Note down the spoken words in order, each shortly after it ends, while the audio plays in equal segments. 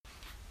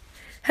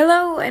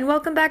Hello, and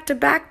welcome back to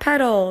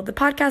Backpedal, the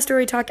podcast where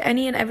we talk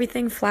any and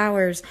everything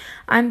flowers.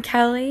 I'm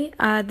Kelly.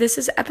 This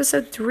is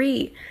episode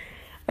 3.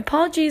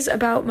 Apologies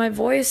about my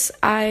voice.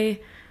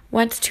 I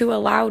went to a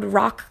loud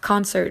rock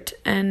concert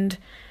and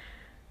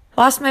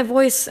lost my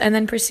voice and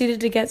then proceeded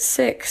to get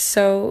sick.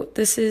 So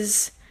this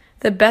is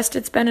the best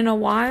it's been in a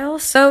while.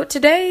 So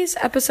today's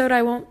episode,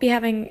 I won't be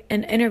having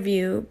an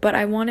interview, but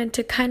I wanted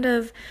to kind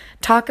of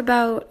talk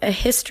about a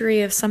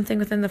history of something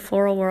within the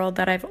floral world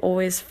that I've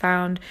always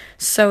found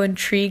so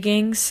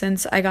intriguing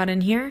since I got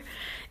in here.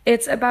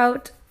 It's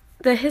about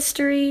the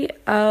history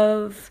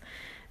of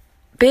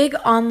big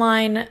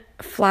online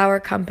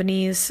flower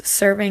companies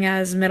serving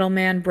as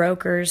middleman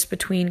brokers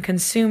between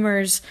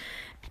consumers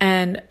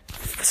and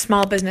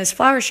small business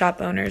flower shop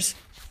owners,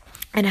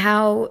 and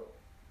how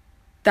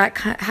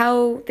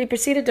they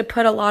proceeded to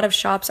put a lot of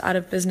shops out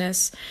of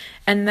business.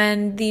 And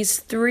then these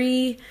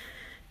 3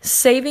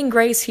 saving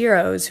grace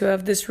heroes who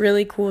have this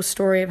really cool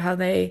story of how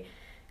they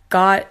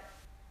got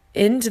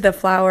into the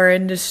flower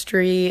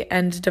industry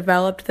and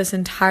developed this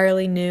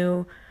entirely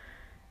new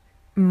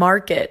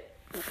market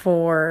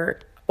for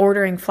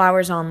ordering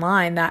flowers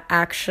online that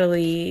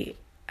actually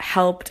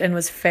helped and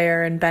was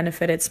fair and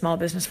benefited small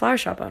business flower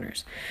shop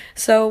owners.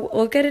 So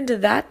we'll get into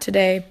that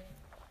today,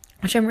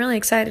 which I'm really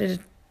excited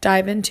to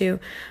dive into.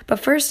 But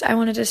first, I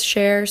want to just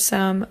share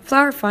some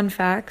flower fun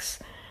facts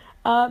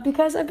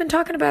because I've been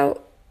talking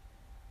about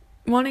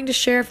wanting to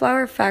share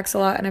flower facts a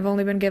lot, and I've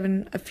only been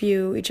given a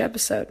few each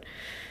episode.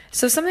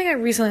 So something I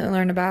recently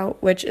learned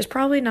about, which is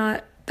probably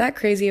not that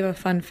crazy of a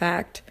fun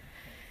fact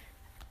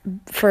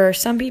for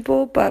some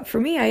people, but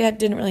for me, I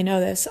didn't really know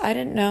this. I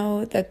didn't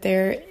know that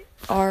there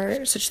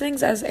are such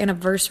things as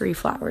anniversary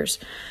flowers,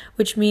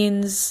 which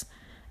means,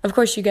 of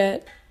course, you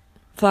get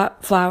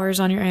flowers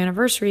on your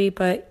anniversary,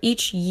 but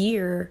each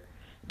year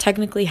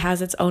technically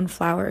has its own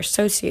flower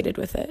associated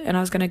with it. And I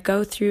was going to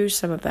go through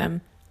some of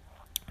them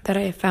that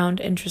I found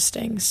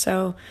interesting.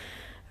 So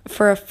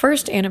for a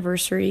first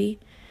anniversary,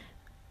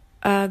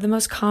 the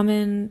most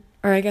common,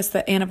 or I guess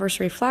the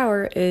anniversary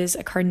flower, is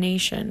a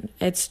carnation.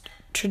 It's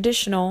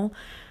traditional.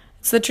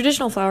 It's the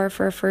traditional flower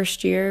for a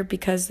first year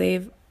because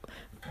they've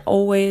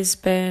always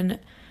been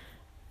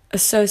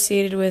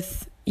associated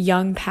with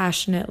young,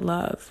 passionate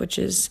love, which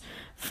is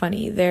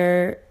funny.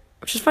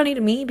 Which is funny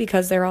to me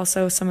because they're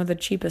also some of the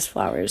cheapest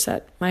flowers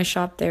at my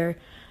shop. They're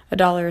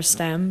 $1 a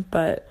stem,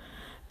 but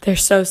they're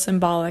so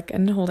symbolic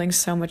and holding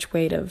so much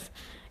weight of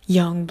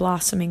young,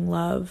 blossoming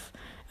love,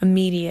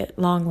 immediate,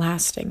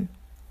 long-lasting.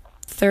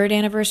 Third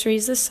anniversary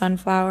is the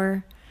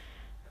sunflower,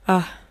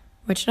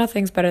 which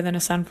nothing's better than a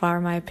sunflower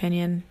in my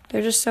opinion.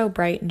 They're just so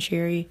bright and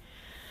cheery.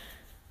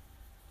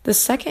 The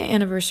second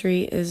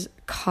anniversary is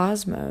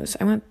cosmos.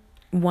 I went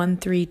 1,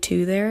 3,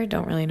 2 there.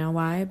 Don't really know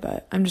why,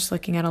 but I'm just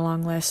looking at a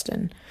long list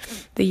and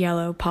the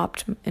yellow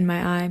popped in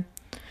my eye.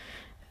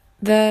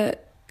 The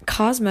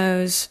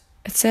cosmos,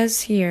 it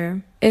says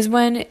here, is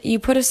when you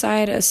put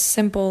aside a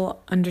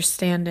simple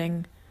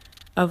understanding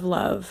of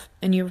love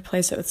and you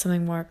replace it with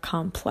something more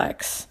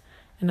complex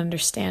and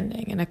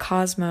understanding. And a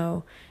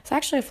cosmo is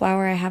actually a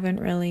flower I haven't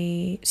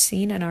really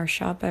seen in our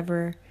shop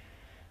ever,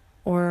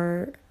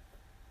 or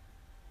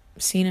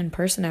seen in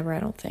person ever, I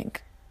don't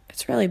think.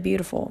 It's really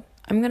beautiful.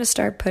 I'm going to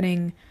start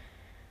putting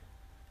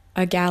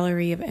a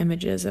gallery of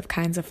images of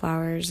kinds of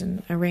flowers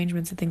and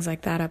arrangements and things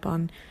like that up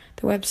on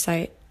the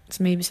website. It's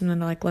maybe something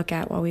to look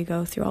at while we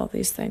go through all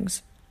these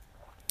things.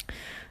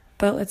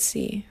 But let's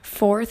see.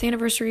 4th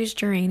anniversary is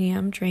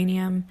geranium.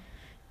 Geranium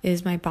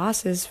is my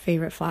boss's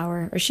favorite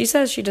flower. Or she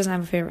says she doesn't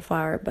have a favorite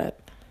flower, but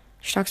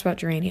she talks about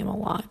geranium a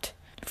lot.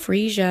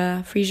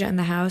 Freesia in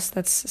the house,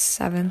 that's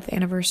 7th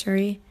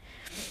anniversary.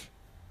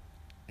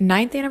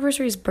 9th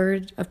anniversary is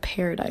bird of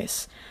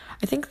paradise.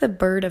 I think the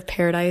bird of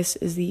paradise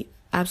is the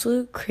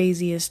absolute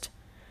craziest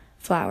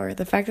flower.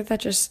 The fact that that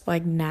just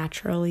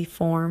naturally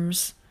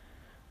forms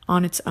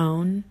on its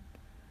own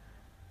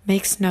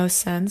makes no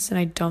sense, and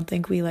I don't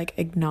think we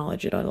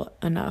acknowledge it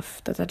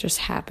enough that just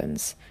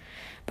happens.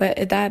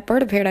 But that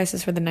bird of paradise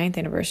is for the 9th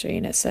anniversary,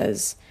 and it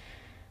says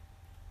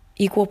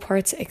equal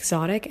parts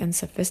exotic and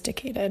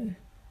sophisticated.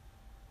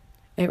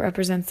 It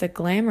represents the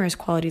glamorous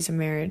qualities of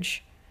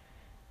marriage,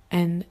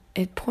 and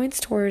it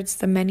points towards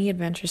the many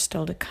adventures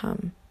still to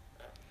come.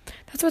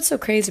 That's what's so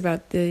crazy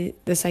about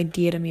this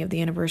idea to me of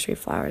the anniversary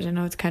flowers. I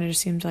know it kind of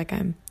just seems like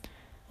I'm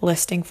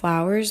listing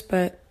flowers,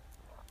 but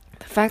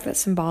the fact that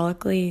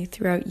symbolically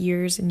throughout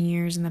years and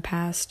years in the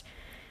past,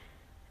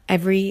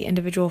 every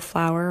individual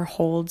flower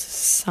holds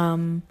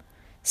some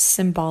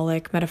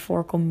symbolic,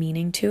 metaphorical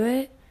meaning to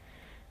it,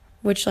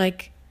 which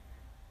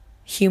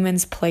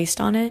humans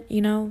placed on it,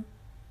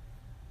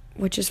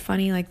 which is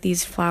funny.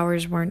 These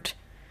flowers weren't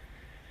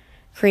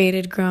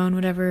created, grown,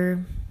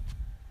 whatever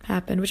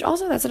happened, which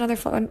also, that's another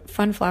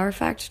fun flower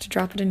fact to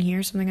drop it in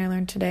here, something I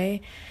learned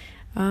today,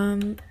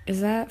 is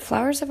that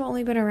flowers have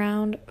only been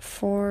around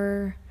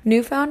for...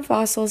 Newfound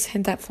fossils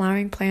hint that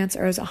flowering plants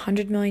arose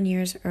 100 million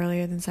years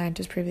earlier than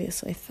scientists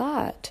previously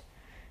thought,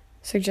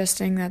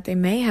 suggesting that they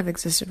may have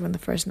existed when the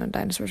first known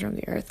dinosaurs roamed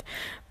the earth.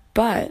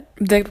 But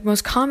the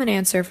most common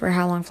answer for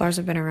how long flowers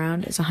have been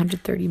around is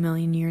 130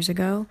 million years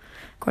ago,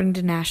 according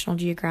to National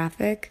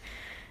Geographic,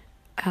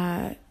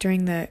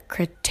 during the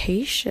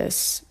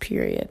Cretaceous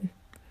period,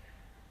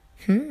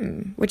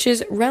 which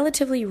is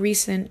relatively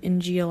recent in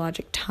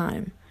geologic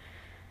time.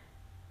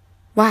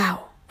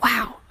 Wow.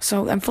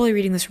 So I'm fully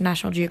reading this from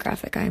National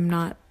Geographic. I am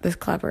not this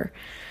clever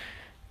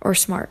or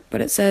smart,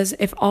 but it says,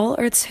 if all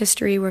Earth's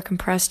history were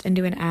compressed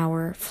into an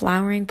hour,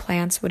 flowering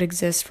plants would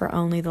exist for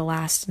only the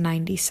last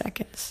 90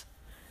 seconds.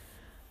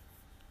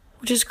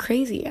 Which is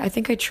crazy. I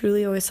think I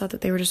truly always thought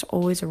that they were just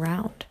always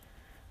around,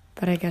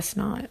 but I guess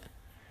not.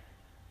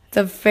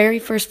 The very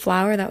first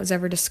flower that was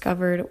ever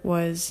discovered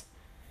was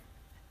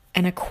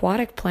an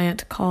aquatic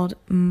plant called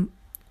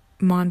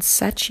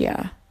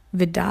Montsechia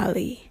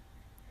vidali.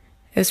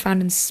 It was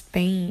found in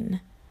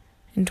Spain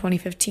in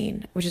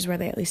 2015, which is where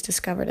they at least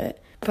discovered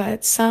it. But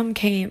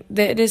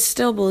it is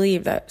still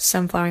believed that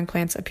some flowering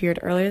plants appeared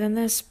earlier than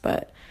this,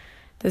 but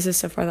this is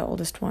so far the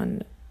oldest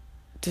one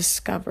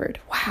discovered.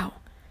 Wow.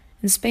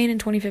 In Spain in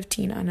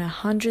 2015, an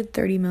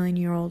 130 million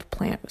year old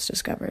plant was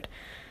discovered.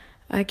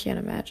 I can't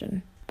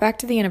imagine. Back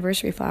to the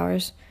anniversary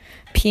flowers.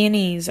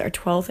 Peonies are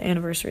 12th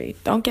anniversary.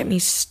 Don't get me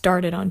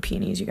started on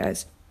peonies, you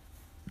guys.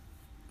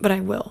 But I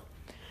will.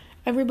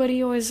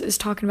 Everybody always is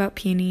talking about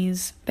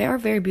peonies. They are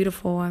very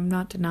beautiful. I'm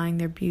not denying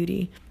their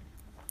beauty.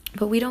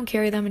 But we don't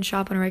carry them and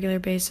shop on a regular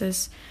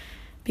basis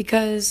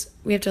because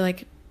we have to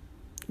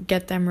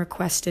get them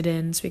requested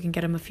in so we can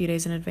get them a few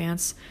days in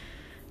advance.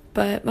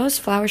 But most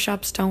flower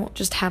shops don't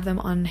just have them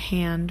on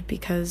hand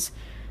because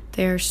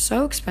they're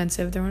so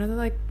expensive. They're one of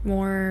the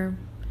more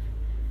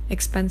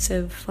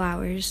expensive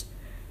flowers.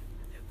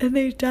 And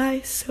they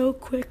die so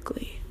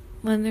quickly.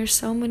 When there's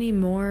so many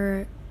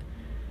more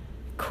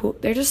cool.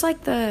 They're just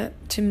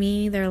to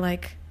me, they're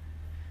like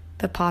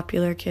the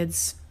popular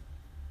kids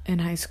in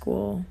high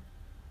school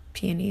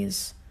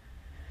peonies.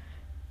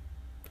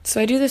 So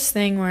I do this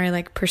thing where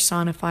I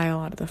personify a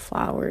lot of the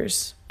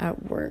flowers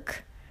at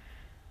work.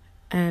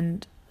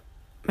 And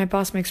my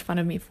boss makes fun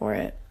of me for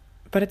it.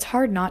 But it's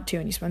hard not to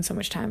when you spend so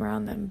much time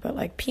around them.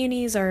 But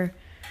peonies are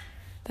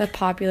the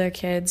popular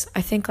kids.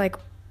 I think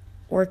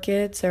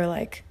orchids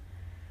are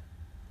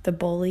the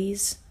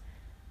bullies.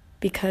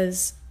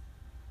 Because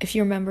if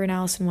you remember in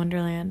Alice in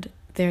Wonderland,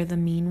 they're the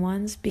mean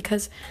ones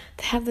because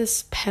they have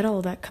this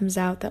petal that comes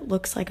out that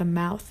looks like a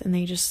mouth and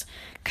they just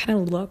kind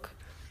of look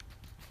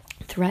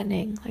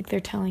threatening, like they're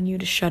telling you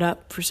to shut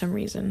up for some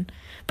reason.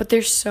 But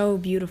they're so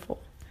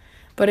beautiful.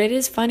 But it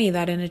is funny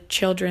that in a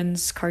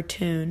children's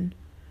cartoon,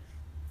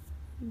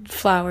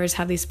 flowers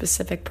have these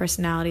specific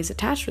personalities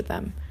attached with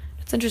them.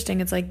 It's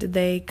interesting. It's did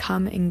they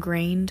come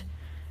ingrained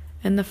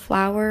in the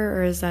flower,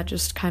 or is that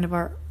just kind of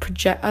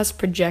us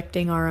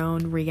projecting our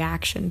own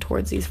reaction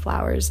towards these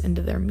flowers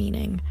into their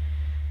meaning?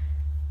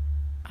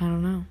 I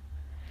don't know.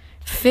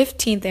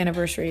 15th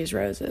anniversary is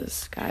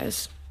roses,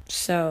 guys.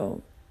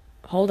 So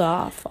hold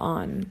off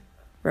on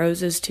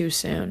roses too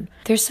soon.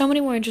 There's so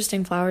many more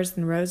interesting flowers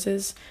than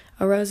roses.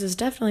 A rose is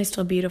definitely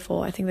still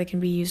beautiful. I think they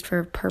can be used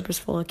for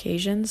purposeful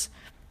occasions.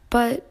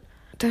 But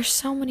there's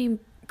so many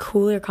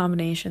cooler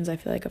combinations, I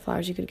feel of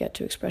flowers you could get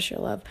to express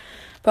your love.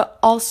 But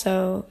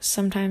also,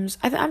 sometimes,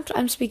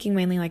 I'm speaking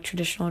mainly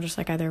traditional, just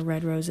either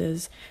red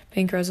roses,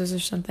 pink roses or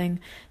something.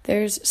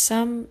 There's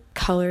some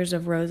colors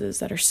of roses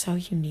that are so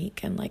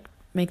unique and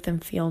make them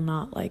feel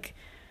not like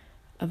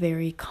a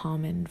very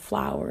common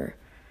flower.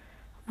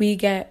 We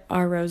get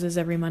our roses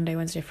every Monday,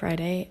 Wednesday,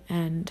 Friday,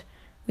 and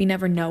we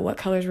never know what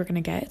colors we're going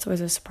to get. It's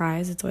always a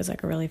surprise. It's always a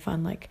really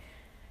fun,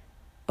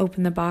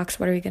 open the box,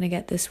 what are we going to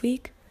get this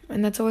week?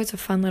 And that's always a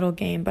fun little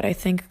game, but I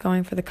think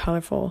going for the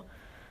colorful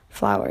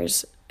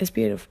flowers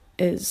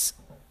is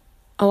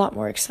a lot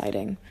more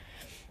exciting.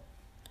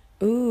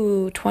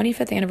 Ooh,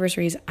 25th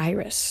anniversary is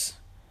iris.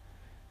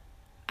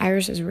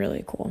 Iris is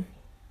really cool.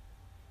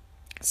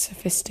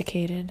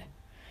 Sophisticated.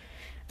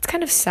 It's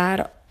kind of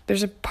sad.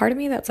 There's a part of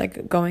me that's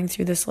going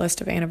through this list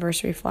of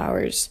anniversary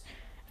flowers,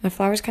 and the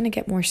flowers kind of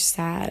get more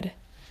sad.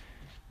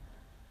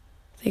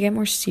 They get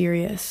more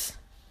serious.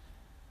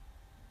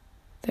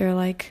 They're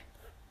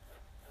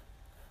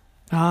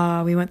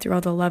we went through all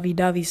the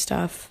lovey-dovey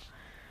stuff.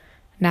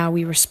 Now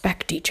we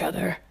respect each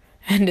other.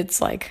 And it's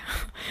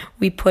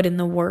we put in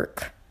the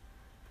work.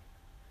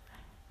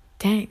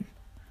 Dang.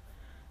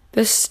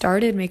 This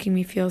started making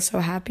me feel so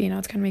happy. Now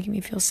it's kind of making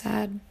me feel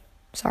sad.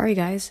 Sorry,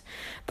 guys.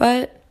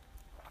 But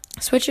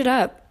switch it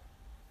up.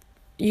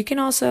 You can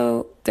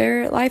also...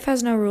 life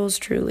has no rules,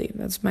 truly.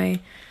 That's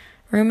my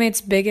roommate's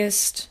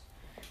biggest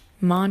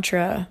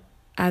mantra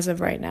as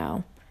of right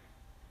now.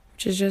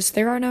 Which is just,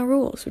 there are no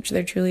rules, which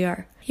there truly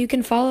are. You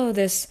can follow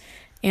this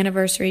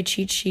anniversary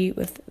cheat sheet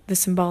with the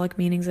symbolic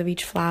meanings of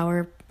each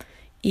flower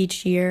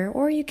each year,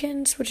 or you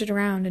can switch it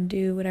around and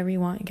do whatever you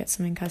want and get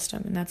something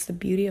custom. And that's the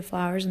beauty of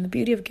flowers and the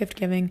beauty of gift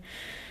giving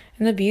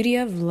and the beauty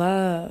of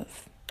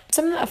love.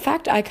 A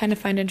fact I kind of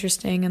find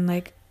interesting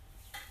and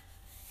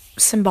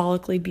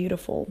symbolically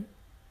beautiful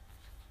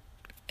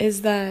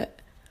is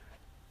that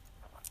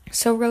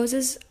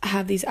roses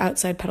have these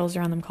outside petals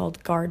around them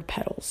called guard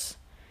petals.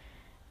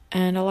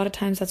 And a lot of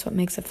times that's what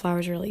makes the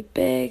flowers really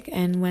big.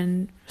 And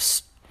when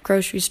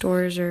grocery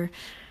stores are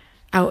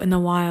out in the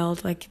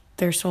wild, like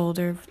they're sold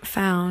or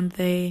found,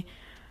 they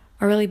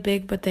are really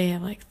big, but they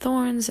have like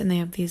thorns and they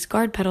have these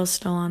guard petals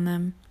still on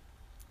them.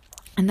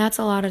 And that's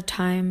a lot of the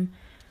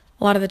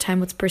time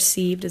what's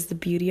perceived as the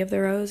beauty of the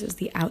rose is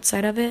the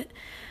outside of it.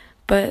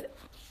 But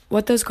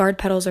what those guard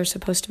petals are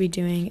supposed to be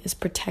doing is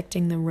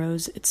protecting the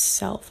rose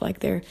itself.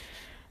 Like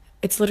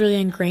it's literally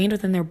ingrained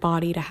within their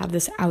body to have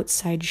this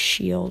outside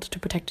shield to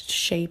protect its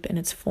shape and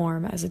its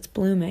form as it's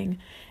blooming.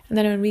 And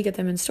then when we get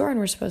them in store and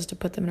we're supposed to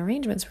put them in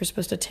arrangements, we're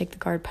supposed to take the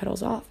guard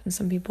petals off. And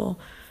some people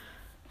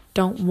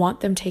don't want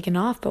them taken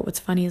off, but what's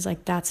funny is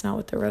like that's not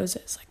what the rose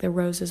is. Like the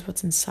rose is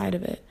what's inside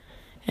of it,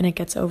 and it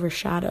gets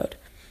overshadowed.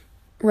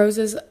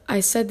 Roses, I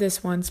said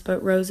this once,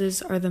 but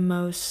roses are the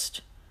most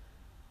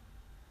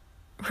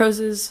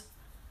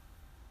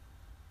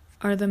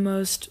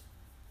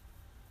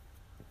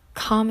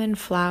common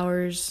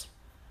flowers,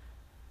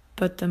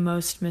 but the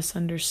most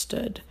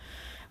misunderstood,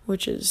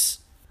 which is,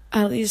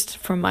 at least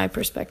from my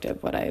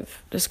perspective, what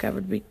I've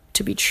discovered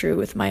to be true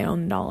with my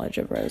own knowledge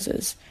of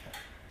roses.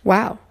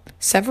 Wow.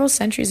 Several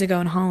centuries ago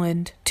in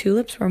Holland,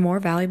 tulips were more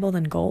valuable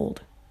than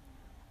gold.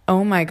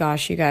 Oh my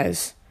gosh, you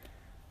guys.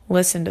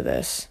 Listen to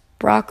this.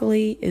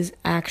 Broccoli is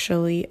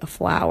actually a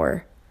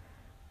flower.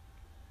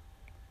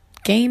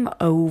 Game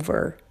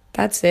over.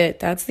 That's it.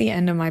 That's the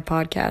end of my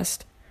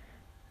podcast.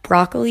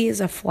 Broccoli is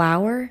a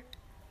flower?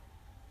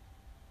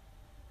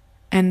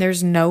 And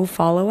there's no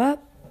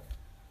follow-up?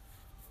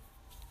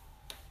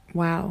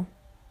 Wow.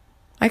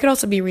 I could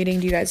also be reading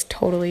to you guys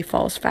totally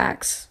false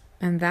facts.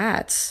 And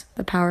that's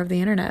the power of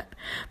the internet.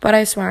 But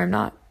I swear I'm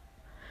not.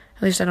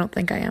 At least I don't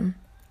think I am.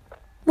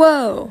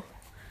 Whoa!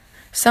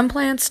 Some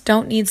plants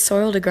don't need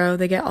soil to grow.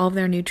 They get all of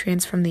their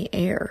nutrients from the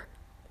air.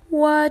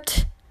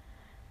 What?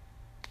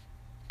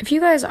 If you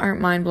guys aren't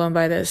mind blown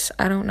by this,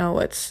 I don't know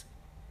what's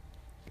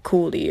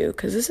cool to you.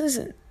 Because this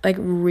isn't like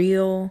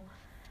real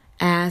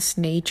ass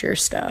nature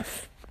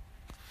stuff.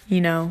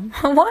 You know?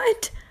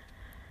 What?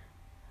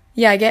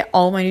 Yeah, I get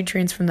all my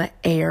nutrients from the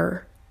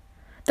air.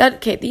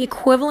 The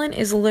equivalent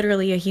is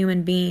literally a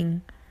human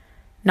being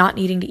not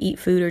needing to eat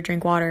food or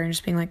drink water and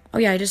just being like, oh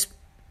yeah, I just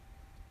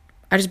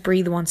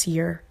breathe once a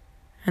year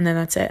and then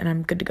that's it and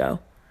I'm good to go.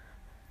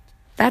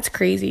 That's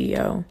crazy,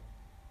 yo.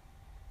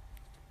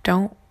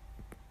 Don't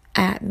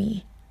at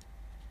me.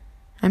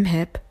 I'm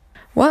hip.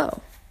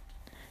 Whoa.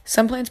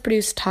 Some plants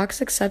produce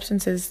toxic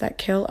substances that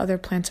kill other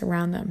plants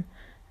around them,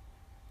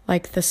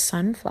 like the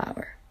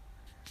sunflower.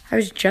 I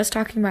was just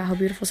talking about how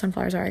beautiful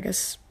sunflowers are. I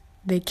guess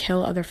they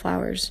kill other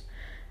flowers.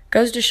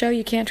 Goes to show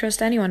you can't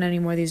trust anyone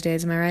anymore these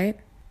days, am I right?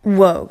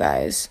 Whoa,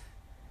 guys.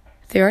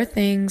 There are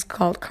things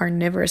called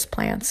carnivorous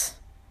plants.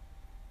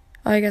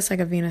 Oh, I guess like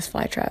a Venus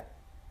flytrap.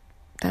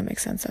 That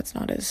makes sense. That's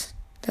not as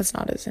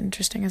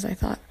interesting as I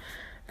thought.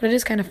 But it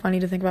is kind of funny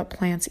to think about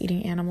plants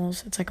eating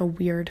animals. It's like a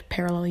weird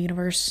parallel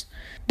universe.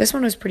 This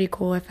one was pretty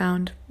cool, I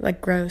found. Like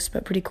gross,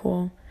 but pretty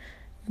cool.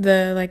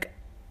 The like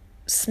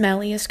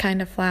smelliest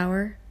kind of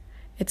flower,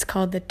 it's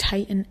called the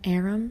Titan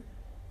arum,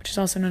 which is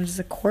also known as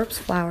the corpse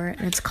flower,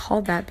 and it's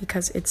called that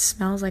because it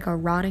smells like a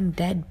rotting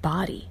dead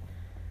body.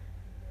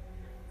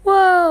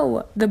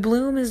 Whoa! The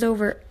bloom is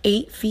over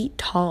 8 feet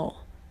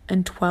tall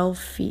and 12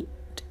 feet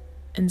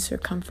in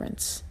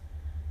circumference.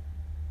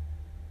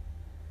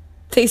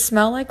 They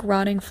smell like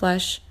rotting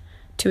flesh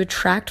to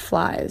attract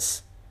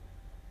flies.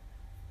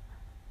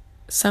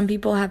 Some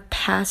people have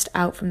passed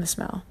out from the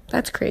smell.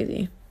 That's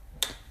crazy.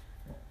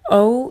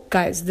 Oh,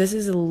 guys, this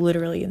is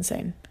literally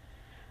insane.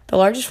 The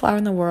largest flower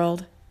in the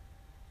world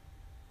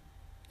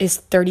is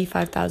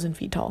 35,000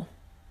 feet tall.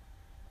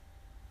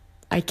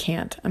 I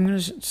can't. I'm going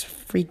to just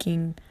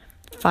freaking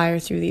fire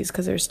through these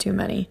because there's too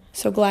many.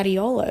 So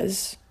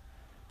gladiolas,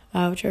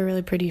 which are a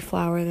really pretty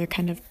flower, they're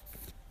kind of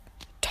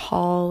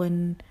tall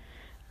and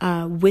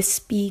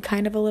wispy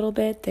kind of a little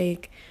bit. They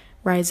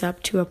rise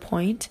up to a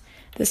point.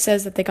 This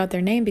says that they got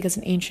their name because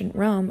in ancient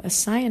Rome, a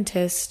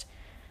scientist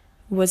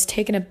was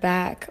taken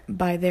aback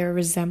by their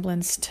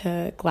resemblance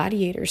to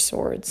gladiator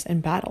swords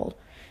in battle.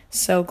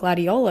 So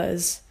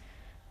gladiolas,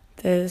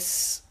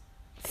 this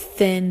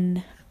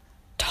thin,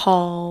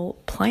 tall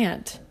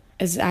plant,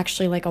 is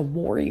actually like a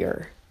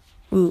warrior.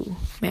 Ooh,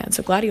 man.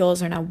 So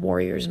gladiolas are now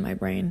warriors in my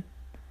brain.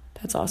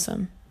 That's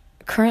awesome.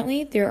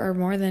 Currently, there are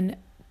more than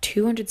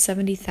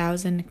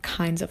 270,000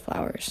 kinds of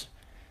flowers.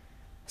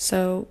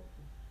 So,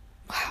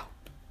 wow.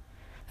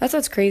 That's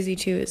what's crazy,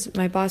 too, is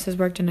my boss has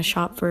worked in a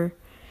shop for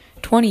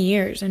 20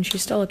 years, and she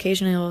still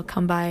occasionally will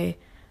come by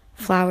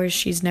flowers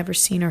she's never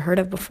seen or heard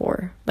of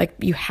before. Like,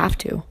 you have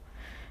to.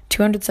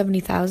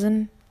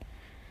 270,000?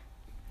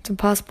 It's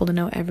impossible to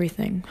know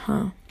everything,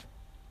 huh?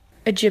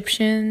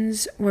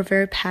 Egyptians were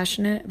very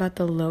passionate about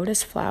the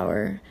lotus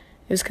flower.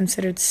 It was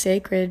considered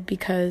sacred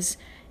because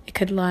it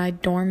could lie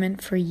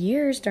dormant for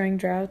years during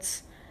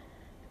droughts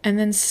and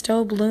then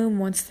still bloom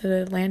once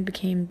the land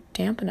became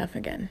damp enough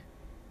again.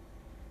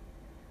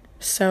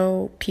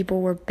 So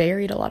people were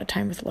buried a lot of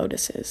time with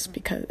lotuses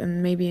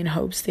and maybe in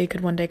hopes they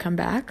could one day come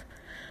back.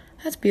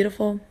 That's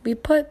beautiful. We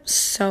put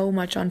so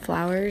much on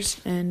flowers,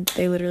 and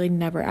they literally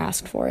never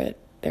ask for it.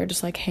 They're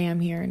just like, hey, I'm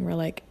here. And we're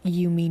like,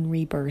 you mean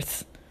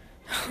rebirth.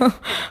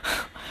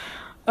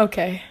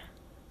 Okay.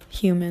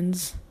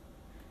 Humans.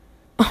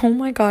 Oh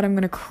my God, I'm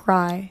going to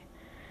cry.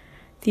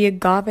 The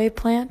agave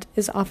plant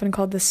is often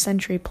called the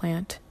century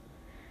plant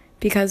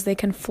because they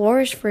can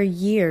flourish for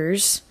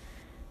years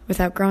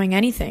without growing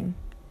anything.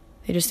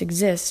 They just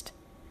exist.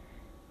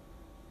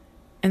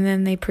 And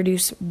then they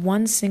produce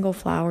one single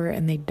flower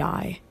and they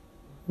die.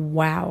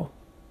 Wow.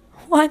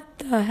 What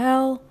the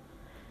hell?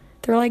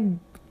 They're like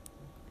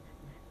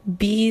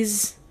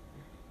bees'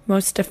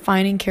 most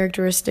defining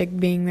characteristic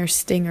being their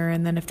stinger,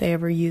 and then if they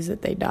ever use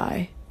it, they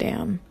die.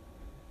 Damn.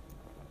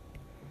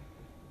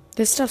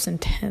 This stuff's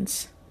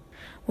intense.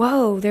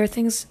 Whoa, there are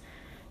things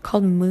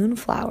called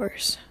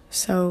moonflowers.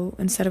 So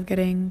instead of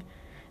getting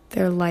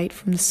their light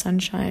from the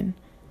sunshine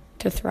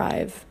to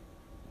thrive,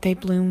 they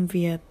bloom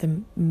via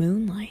the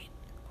moonlight.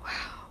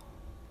 Wow.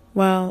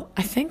 Well,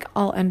 I think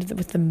I'll end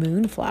with the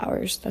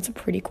moonflowers. That's a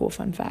pretty cool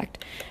fun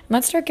fact. And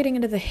let's start getting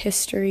into the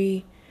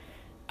history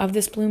of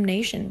this Bloom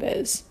Nation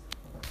biz.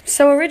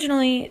 So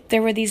originally,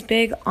 there were these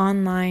big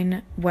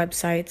online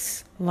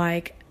websites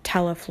like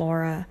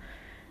Teleflora,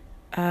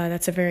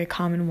 that's a very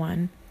common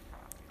one,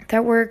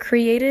 that were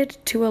created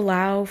to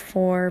allow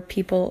for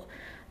people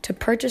to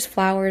purchase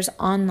flowers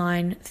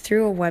online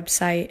through a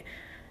website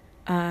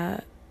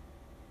and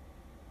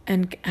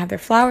have their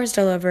flowers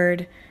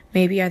delivered,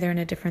 maybe either in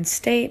a different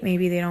state,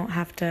 maybe they don't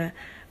have to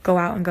go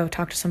out and go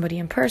talk to somebody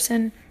in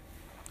person.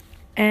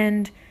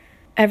 And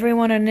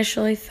everyone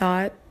initially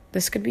thought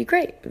this could be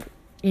great,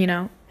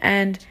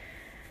 and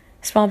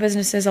small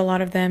businesses, a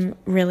lot of them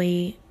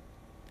really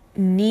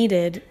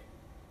needed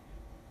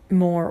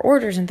more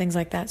orders and things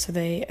like that, so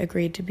they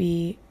agreed to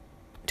be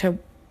on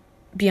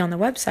the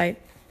website.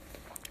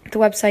 The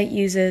website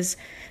uses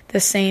the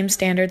same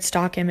standard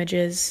stock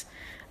images,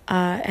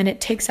 and it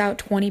takes out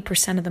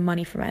 20% of the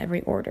money from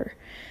every order.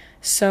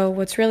 So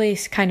what's really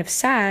kind of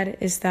sad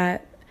is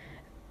that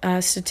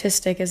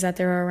statistic is that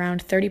there are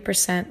around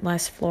 30%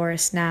 less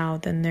florists now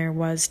than there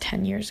was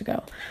 10 years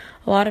ago.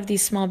 A lot of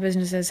these small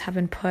businesses have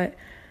been put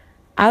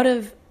out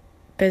of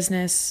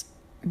business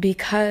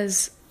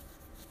because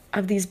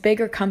of these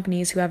bigger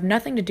companies who have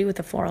nothing to do with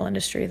the floral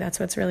industry. That's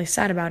what's really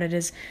sad about it,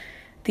 is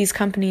these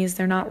companies,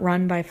 they're not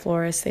run by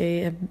florists. They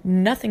have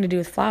nothing to do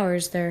with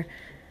flowers. They're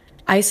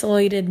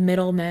isolated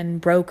middlemen,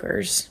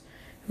 brokers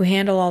who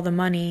handle all the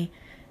money,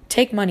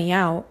 take money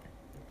out,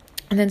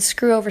 and then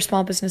screw over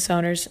small business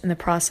owners in the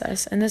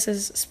process. And this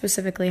is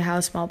specifically how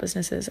small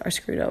businesses are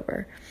screwed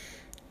over.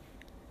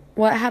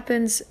 What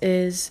happens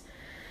is,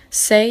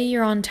 say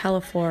you're on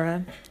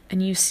Teleflora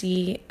and you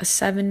see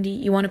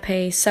you want to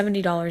pay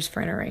 $70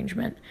 for an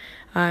arrangement,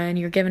 and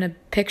you're given a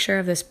picture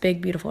of this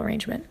big, beautiful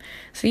arrangement.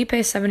 So you pay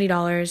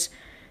 $70,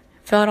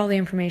 fill out all the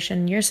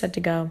information, you're set to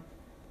go.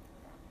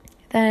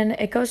 Then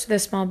it goes to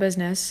this small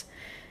business,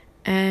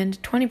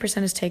 and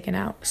 20% is taken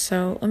out.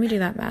 So let me do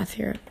that math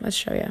here. Let's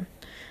show you.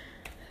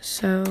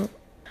 So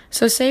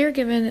say you're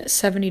given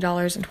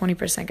 $70 and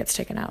 20% gets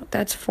taken out.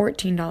 That's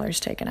 $14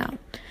 taken out.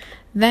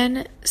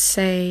 Then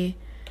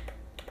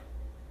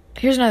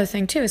here's another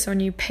thing too. So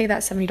when you pay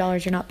that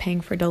 $70, you're not paying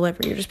for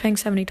delivery. You're just paying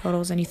 70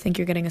 totals and you think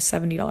you're getting a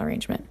 $70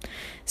 arrangement.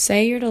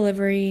 Say your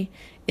delivery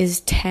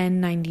is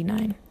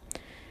 $10.99.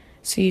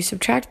 So you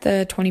subtract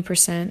the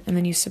 20% and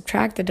then you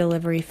subtract the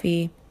delivery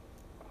fee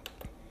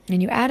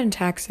and you add in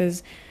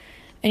taxes,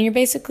 and you're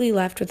basically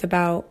left with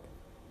about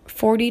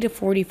 $40 to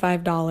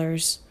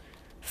 $45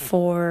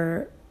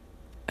 for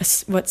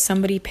what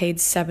somebody paid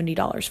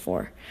 $70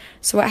 for.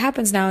 So what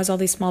happens now is all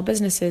these small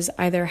businesses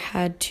either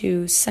had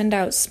to send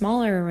out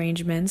smaller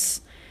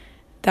arrangements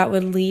that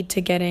would lead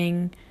to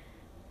getting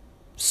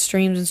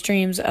streams and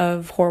streams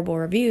of horrible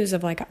reviews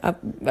of like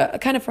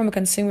kind of from a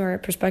consumer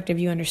perspective,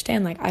 you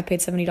understand, like, I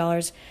paid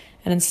 $70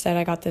 and instead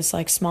I got this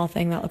like small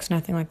thing that looks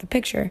nothing like the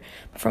picture.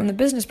 But from the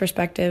business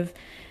perspective,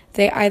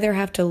 they either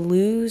have to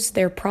lose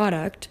their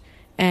product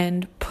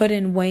and put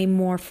in way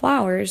more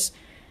flowers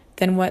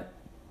than what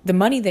the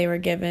money they were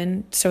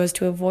given so as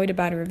to avoid a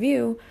bad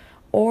review,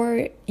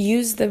 or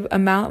use the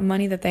amount of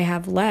money that they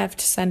have left,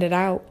 send it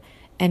out,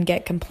 and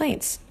get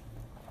complaints.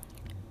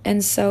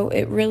 And so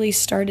it really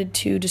started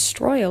to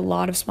destroy a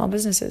lot of small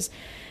businesses.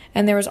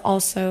 And there was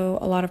also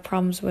a lot of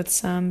problems with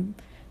some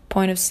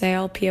point of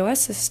sale POS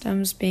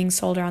systems being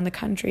sold around the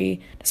country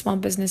to small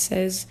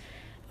businesses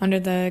under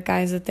the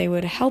guise that they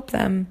would help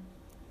them,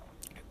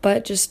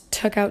 but just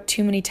took out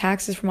too many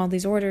taxes from all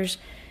these orders,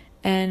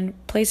 and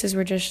places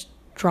were just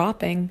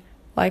dropping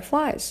like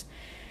flies.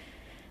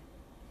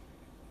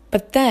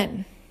 But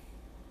then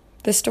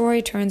the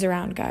story turns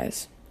around,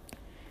 guys.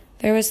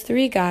 There was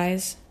 3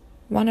 guys.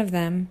 One of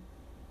them,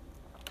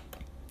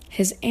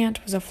 his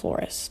aunt was a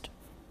florist.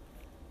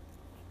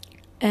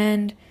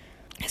 And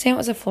his aunt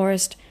was a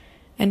florist,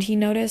 and he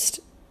noticed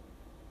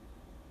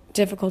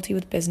difficulty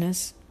with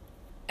business,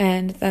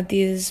 and that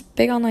these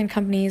big online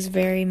companies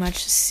very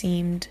much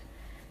seemed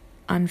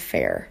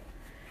unfair.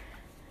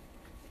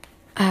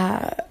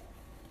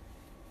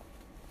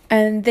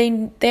 And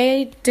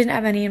they didn't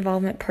have any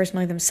involvement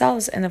personally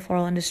themselves in the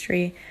floral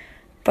industry,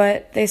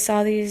 but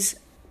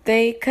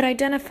they could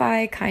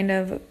identify kind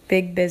of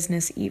big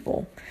business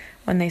evil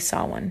when they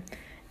saw one.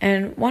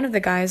 And one of the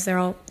guys,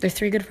 they're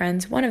three good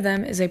friends. One of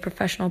them is a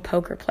professional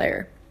poker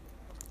player.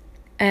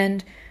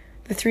 And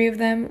the three of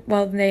them,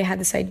 well, they had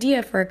this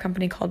idea for a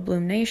company called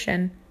Bloom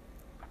Nation,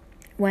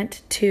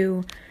 went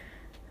to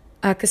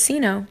a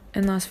casino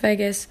in Las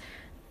Vegas,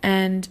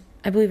 and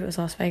I believe it was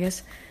Las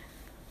Vegas.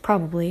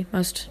 Probably.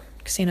 Most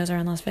casinos are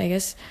in Las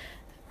Vegas.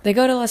 They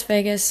go to Las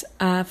Vegas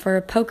for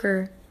a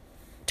poker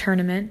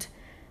tournament,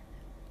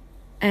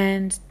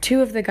 and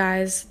two of the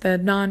guys, the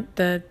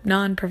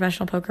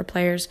non-professional poker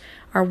players,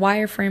 are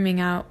wireframing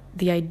out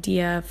the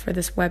idea for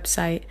this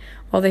website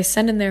while they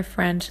send in their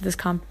friend to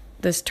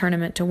this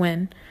tournament to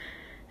win.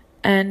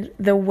 And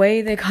the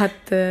way they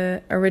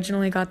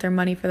originally got their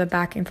money for the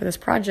backing for this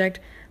project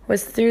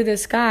was through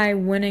this guy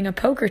winning a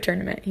poker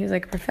tournament. He was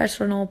like a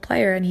professional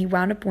player, and he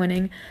wound up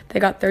winning. They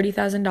got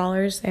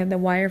 $30,000. They had the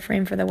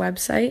wireframe for the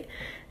website,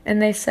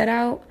 and they set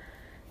out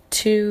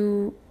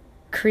to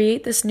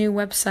create this new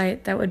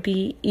website that would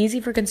be easy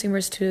for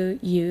consumers to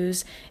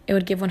use. It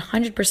would give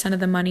 100% of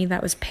the money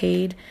that was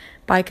paid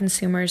by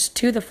consumers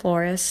to the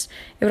florists.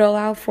 It would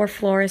allow for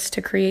florists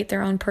to create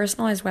their own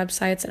personalized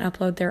websites and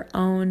upload their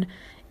own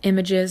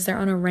images, their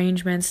own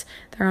arrangements,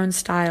 their own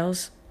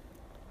styles.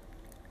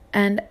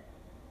 And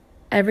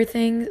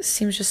everything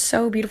seems just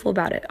so beautiful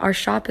about it. Our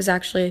shop is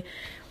actually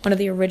one of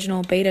the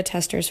original beta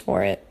testers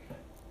for it,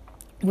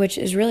 which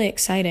is really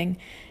exciting.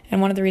 And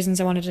one of the reasons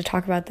I wanted to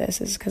talk about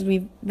this is because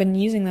we've been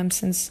using them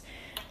since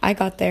I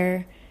got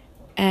there,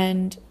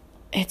 and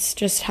it's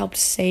just helped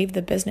save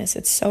the business.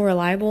 It's so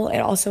reliable. It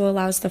also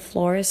allows the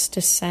florist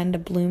to send a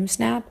bloom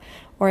snap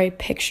or a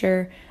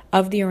picture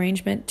of the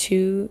arrangement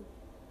to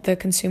the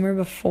consumer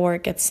before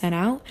it gets sent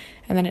out,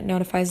 and then it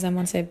notifies them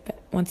once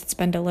it's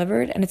been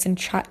delivered. And it's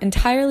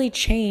entirely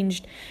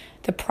changed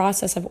the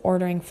process of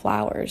ordering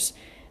flowers.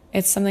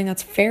 It's something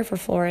that's fair for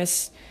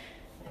florists.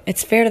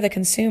 It's fair to the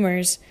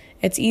consumers.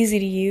 It's easy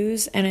to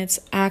use, and it's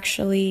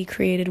actually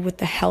created with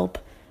the help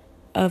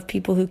of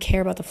people who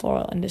care about the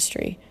floral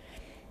industry,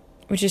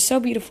 which is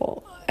so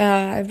beautiful.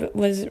 I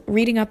was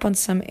reading up on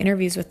some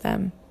interviews with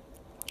them,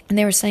 and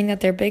they were saying that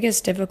their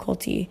biggest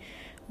difficulty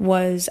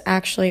was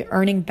actually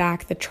earning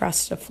back the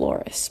trust of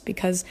florists,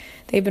 because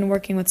they've been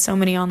working with so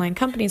many online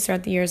companies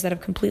throughout the years that have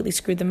completely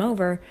screwed them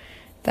over,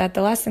 that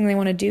the last thing they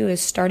want to do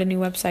is start a new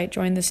website,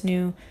 join this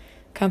new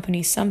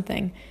company,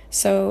 something.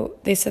 So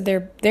they said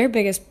their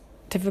biggest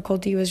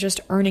difficulty was just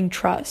earning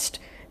trust,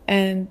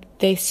 and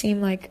they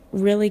seem like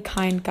really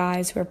kind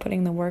guys who are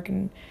putting the work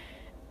and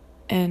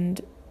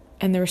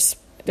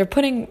they're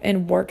putting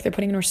in work,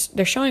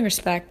 they're showing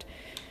respect,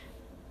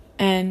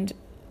 and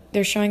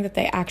they're showing that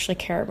they actually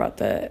care about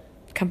the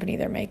company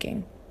they're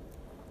making.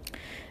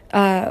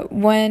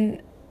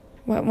 When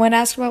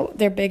asked about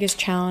their biggest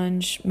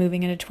challenge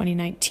moving into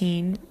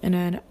 2019, in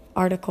an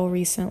article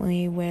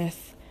recently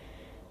with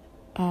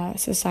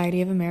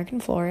Society of American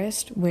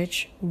Florists,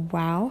 which,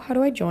 wow, how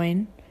do I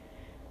join?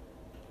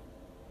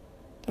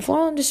 The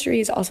floral industry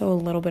is also a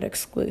little bit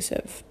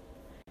exclusive.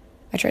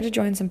 I tried to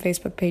join some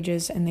Facebook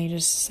pages and they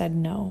just said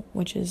no,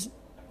 which is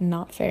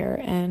not fair,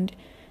 and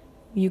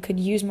you could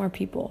use more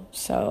people,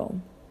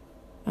 so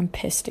I'm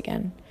pissed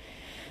again.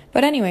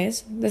 But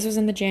anyways, this was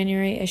in the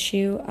January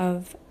issue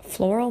of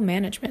Floral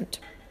Management.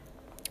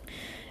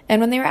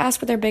 And when they were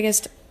asked what their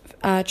biggest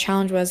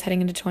challenge was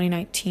heading into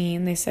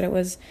 2019, they said it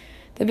was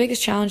the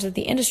biggest challenge that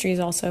the industry is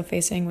also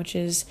facing, which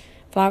is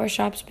flower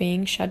shops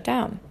being shut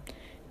down.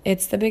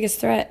 It's the biggest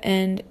threat,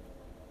 and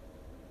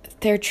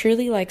they're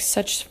truly like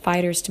such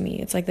fighters to me.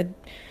 It's like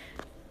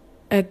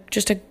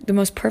the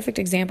most perfect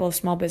example of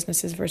small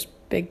businesses versus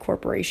big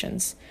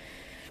corporations.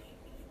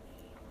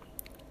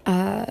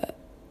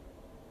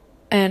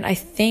 And I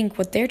think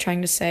what they're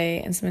trying to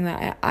say, and something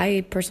that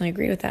I personally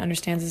agree with, that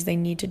understands, is they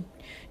need to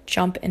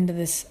jump into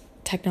this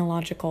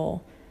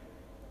technological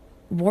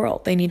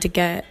world. They need to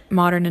get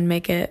modern and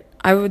make it,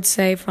 I would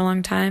say for a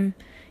long time,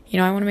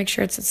 I want to make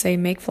sure it's to say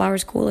make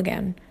flowers cool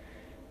again.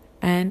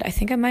 And I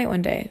think I might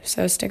one day,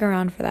 so stick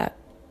around for that.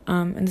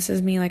 And this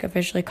is me like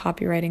officially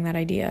copywriting that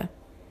idea.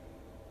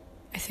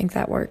 I think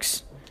that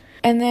works.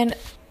 And then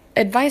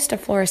advice to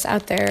florists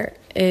out there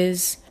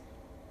is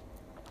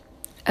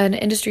an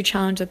industry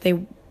challenge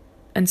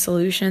and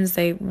solutions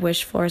they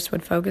wish florists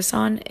would focus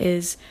on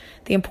is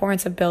the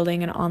importance of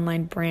building an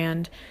online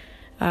brand.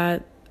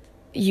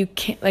 You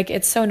can't,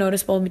 it's so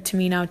noticeable to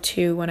me now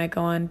too when I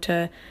go on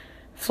to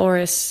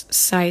florist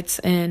sites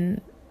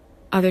in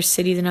other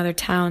cities and other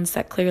towns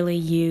that clearly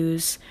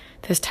use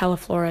this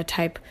Teleflora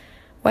type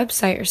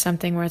website or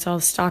something where it's all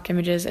stock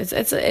images.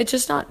 It's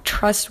just not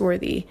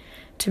trustworthy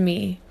to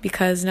me,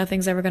 because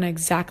nothing's ever going to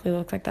exactly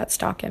look like that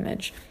stock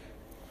image.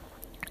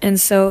 And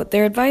so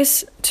their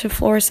advice to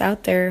florists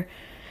out there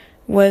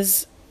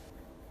was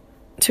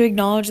to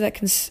acknowledge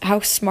that how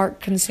smart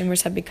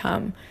consumers have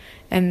become,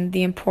 and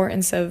the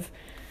importance of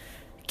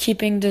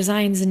keeping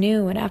designs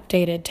new and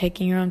updated,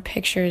 taking your own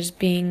pictures,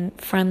 being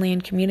friendly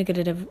and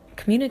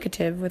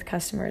communicative with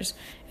customers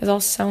is all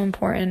so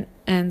important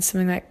and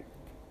something that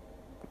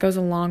goes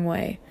a long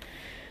way.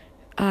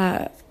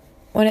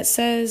 When it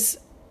says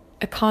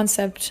a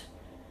concept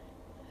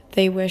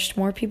they wished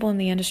more people in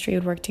the industry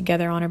would work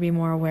together on or be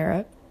more aware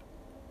of,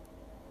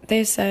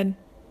 they said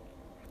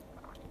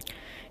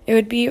it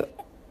would be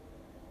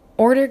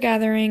order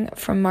gathering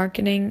from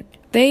marketing.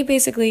 They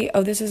basically,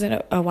 this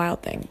isn't a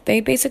wild thing. They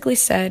basically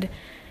said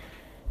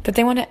that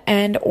they want to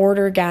end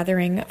order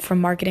gathering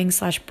from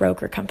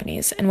marketing/broker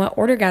companies. And what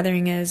order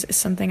gathering is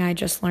something I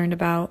just learned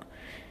about,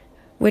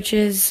 which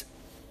is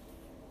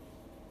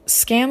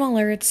scam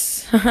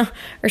alerts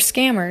or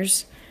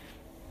scammers.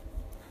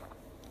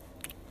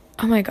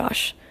 Oh my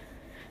gosh.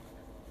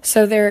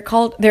 So they're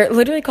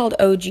literally called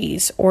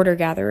OGs, order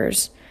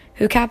gatherers,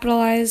 who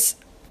capitalize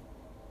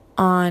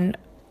on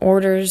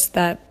orders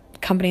that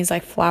companies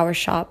like Flower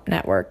Shop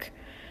Network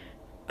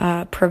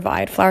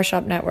provide. Flower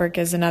Shop Network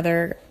is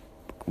another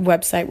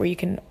website where you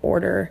can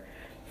order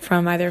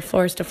from either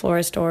florist to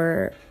florist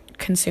or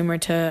consumer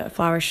to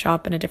flower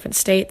shop in a different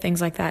state, things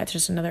like that. It's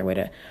just another way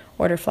to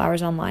order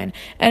flowers online.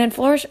 And in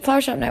Flower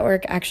Shop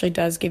Network actually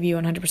does give you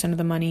 100% of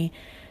the money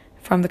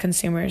from the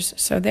consumers,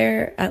 so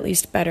they're at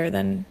least better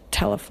than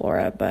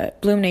Teleflora. But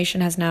Bloom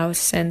Nation has now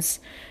since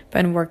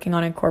been working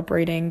on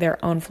incorporating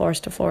their own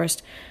florist to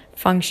florist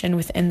function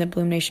within the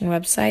Bloom Nation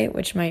website,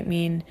 which might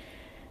mean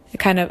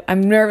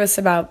I'm nervous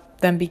about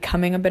them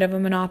becoming a bit of a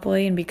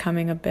monopoly and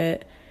becoming a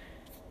bit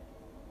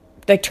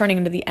like turning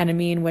into the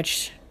enemy in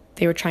which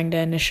they were trying to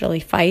initially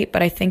fight.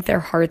 But I think their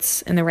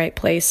heart's in the right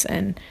place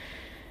and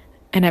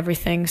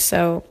everything,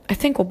 so I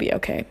think we'll be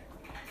okay.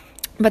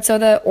 But so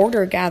the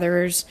order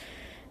gatherers,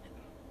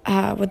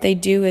 what they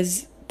do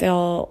is they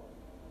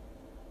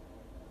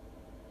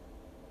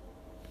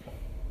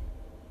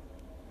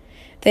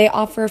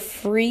offer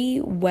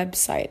free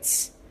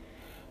websites,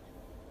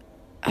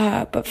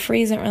 but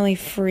free isn't really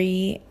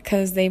free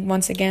because they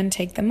once again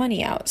take the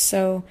money out.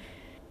 So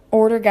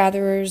order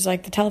gatherers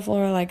like the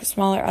Teleflora, like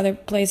smaller other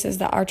places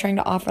that are trying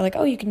to offer like,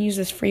 oh, you can use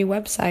this free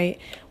website,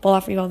 we'll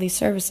offer you all these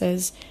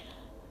services.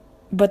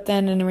 But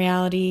then in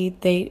reality,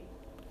 they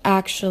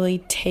actually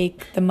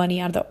take the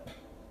money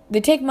they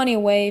take money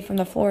away from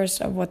the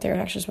florist of what they're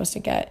actually supposed to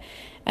get.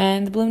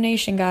 And the Bloom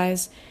Nation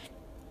guys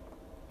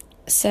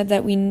said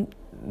that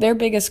their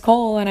biggest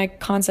goal and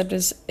concept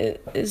is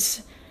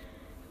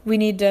we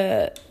need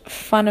to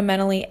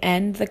fundamentally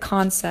end the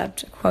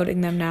concept,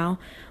 quoting them now,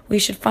 we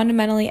should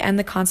fundamentally end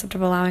the concept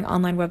of allowing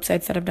online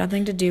websites that have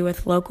nothing to do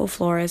with local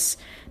florists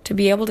to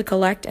be able to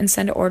collect and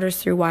send orders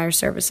through wire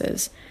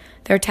services.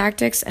 Their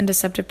tactics and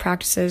deceptive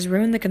practices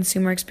ruin the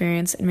consumer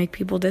experience and make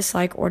people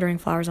dislike ordering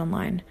flowers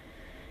online.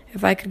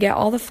 If I could get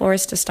all the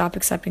florists to stop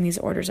accepting these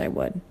orders, I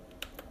would.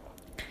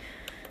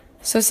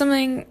 So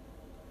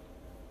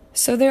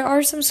there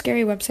are some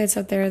scary websites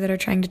out there that are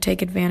trying to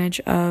take advantage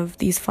of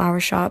these flower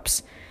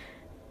shops,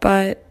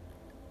 but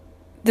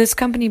this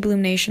company,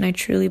 Bloom Nation, I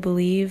truly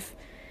believe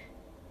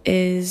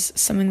is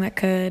something that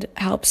could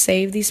help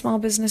save these small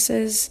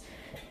businesses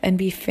and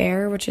be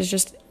fair, which is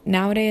just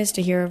nowadays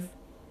to hear of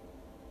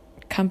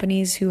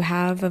companies who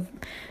have a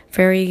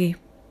very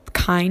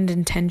kind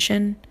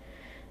intention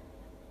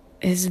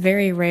is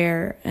very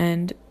rare,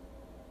 and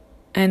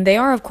they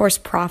are of course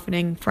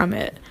profiting from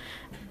it,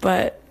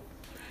 but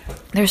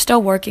they're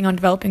still working on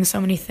developing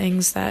so many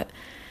things that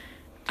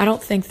I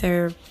don't think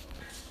they're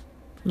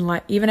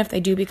like, even if they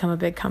do become a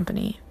big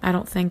company, I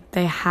don't think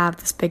they have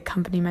this big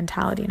company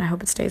mentality, and I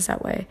hope it stays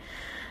that way.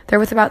 They're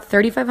with about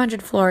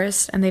 3,500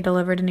 florists, and they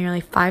deliver to nearly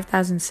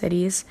 5,000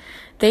 cities.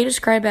 They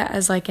describe it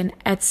as like an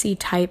Etsy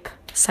type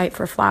site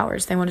for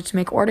flowers. They wanted to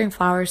make ordering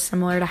flowers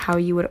similar to how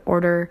you would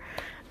order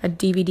a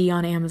DVD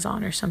on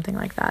Amazon or something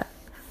like that.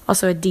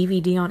 Also, a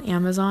DVD on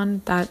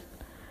Amazon,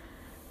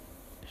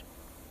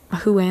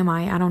 who am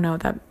I? I don't know.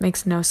 That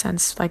makes no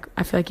sense. Like,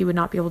 I feel like you would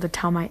not be able to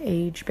tell my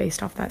age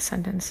based off that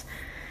sentence.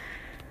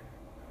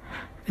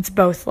 It's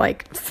both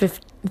like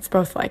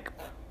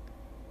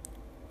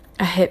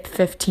a hip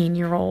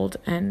 15-year-old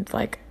and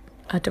like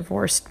a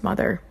divorced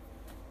mother.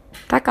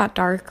 That got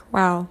dark.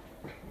 Wow.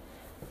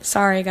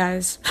 Sorry,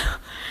 guys.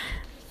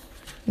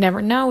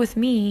 Never know with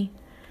me.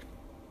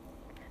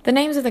 The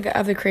names of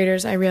the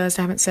creators I realized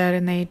I haven't said,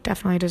 and they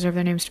definitely deserve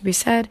their names to be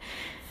said.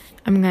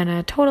 I'm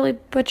gonna totally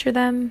butcher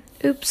them.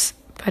 Oops.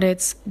 But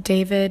it's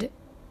David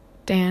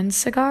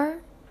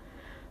Dansigar,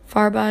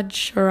 Farbad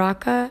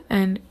Sharaka,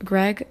 and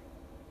Greg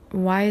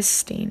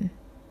Weistein.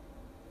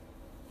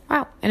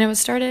 Wow. And it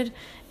was founded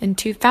in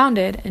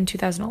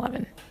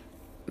 2011.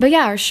 But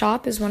yeah, our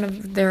shop is one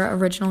of their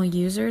original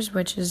users,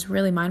 which is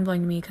really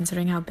mind-blowing to me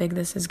considering how big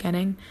this is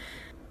getting.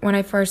 When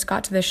I first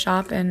got to this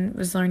shop and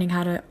was learning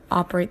how to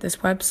operate this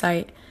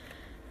website,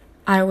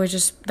 that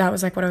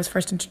was like what I was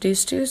first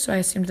introduced to, so I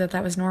assumed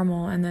that was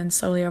normal. And then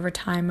slowly over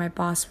time, my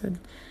boss would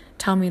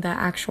tell me the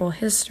actual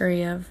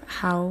history of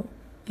how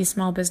these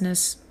small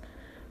business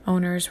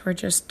owners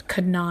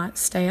could not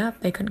stay up.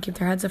 They couldn't keep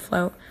their heads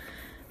afloat.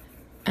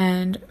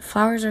 And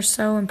flowers are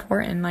so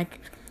important. Like,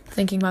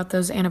 thinking about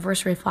those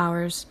anniversary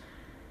flowers,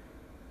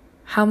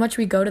 how much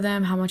we go to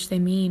them, how much they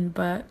mean,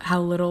 but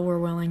how little we're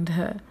willing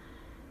to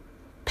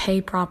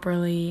pay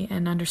properly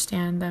and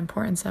understand the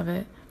importance of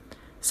it.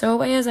 So a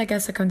way is, I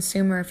guess, a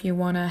consumer, if you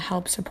want to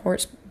help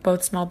support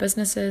both small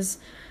businesses,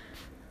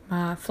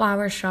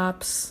 flower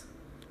shops,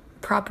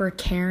 proper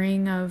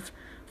caring of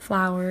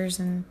flowers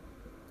and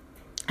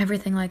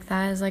everything like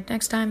that, is like,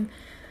 next time,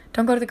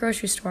 don't go to the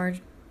grocery store.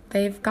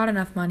 They've got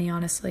enough money,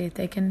 honestly.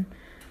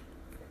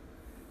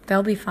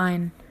 They'll be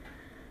fine.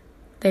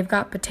 They've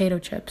got potato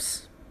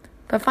chips.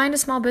 But find a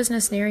small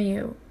business near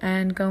you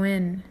and go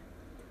in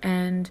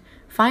and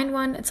find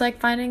one. It's like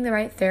finding the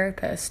right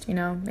therapist,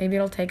 Maybe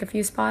it'll take a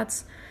few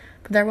spots,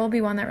 but there will be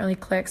one that really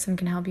clicks and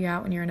can help you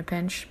out when you're in a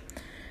pinch.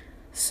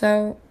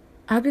 So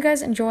I hope you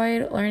guys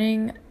enjoyed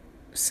learning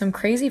some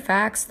crazy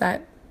facts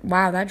that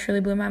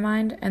truly blew my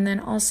mind. And then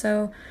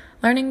also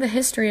learning the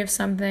history of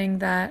something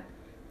that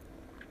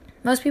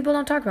most people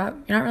don't talk about.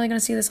 You're not really going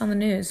to see this on the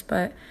news,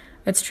 but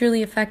it's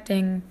truly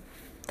affecting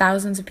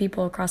thousands of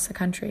people across the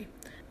country.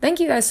 Thank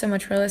you guys so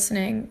much for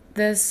listening.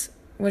 This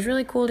was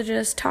really cool to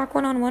just talk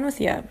one-on-one with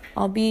you.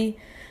 I'll be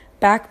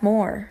back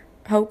more.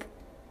 Hope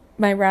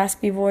my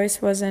raspy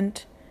voice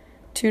wasn't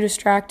too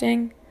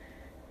distracting.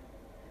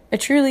 It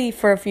truly,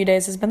 for a few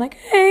days, has been like,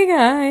 hey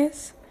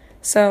guys.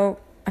 So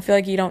I feel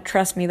like you don't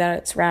trust me that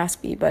it's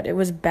raspy, but it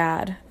was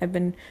bad. I've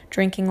been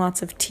drinking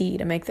lots of tea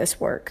to make this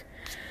work.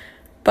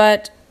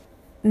 But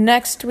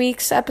next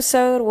week's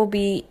episode will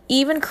be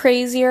even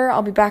crazier.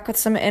 I'll be back with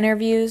some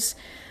interviews,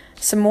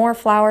 some more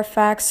flower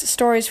facts,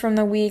 stories from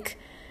the week.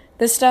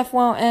 This stuff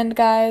won't end,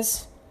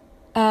 guys.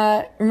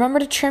 Remember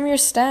to trim your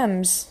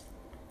stems.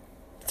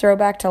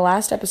 Throwback to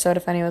last episode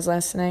if anyone's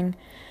listening.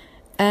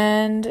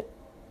 And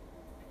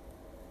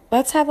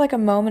let's have like a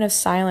moment of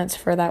silence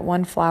for that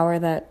one flower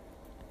that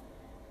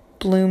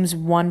blooms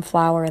one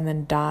flower and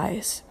then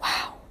dies.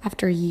 Wow.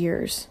 After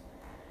years.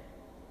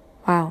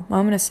 Wow.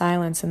 Moment of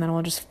silence and then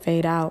we'll just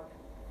fade out.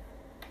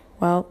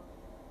 Well,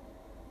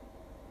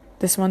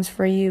 this one's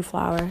for you,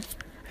 flower.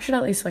 I should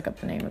at least look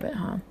up the name of it,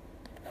 huh?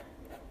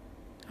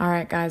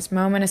 Alright, guys.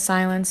 Moment of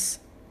silence.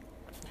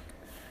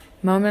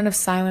 Moment of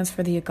silence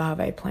for the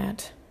agave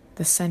plant.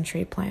 The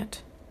century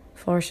plant.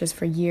 Flourishes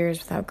for years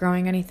without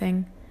growing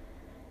anything.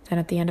 Then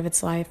at the end of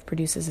its life,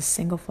 produces a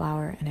single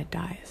flower and it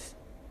dies.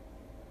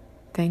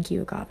 Thank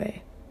you,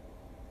 agave.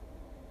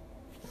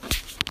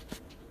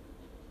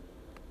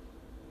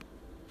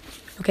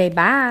 Okay,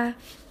 bye.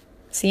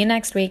 See you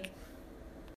next week.